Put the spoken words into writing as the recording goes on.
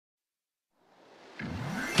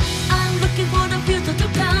future to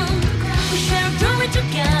come. We shall do it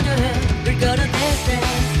together. We're gonna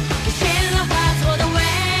distance. We share our hearts all the way.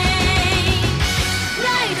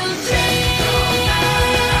 Light a dream.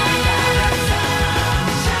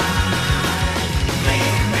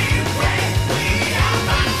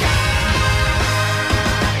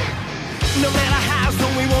 No matter how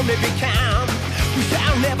strong we want to become, we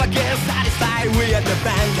shall never get satisfied. We are the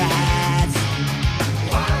Vanguards.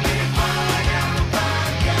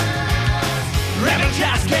 Rebel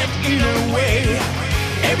just get in the way.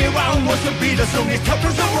 Everyone wants to be the strongest top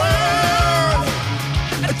of the world.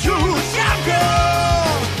 A true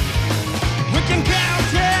champion. We can get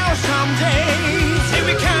there someday. If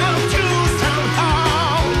we come to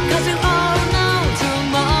somehow. Cause we all know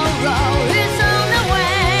tomorrow is on the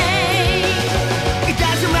way. It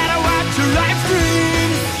doesn't matter what your life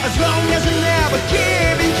brings, as long as you never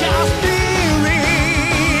give in, just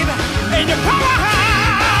believe in your power.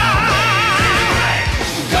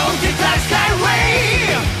 Don't get that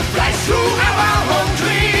skyway, fly through our own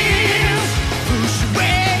dreams. Push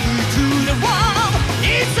away to the wall,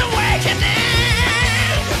 it's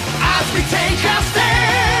awakening as we take our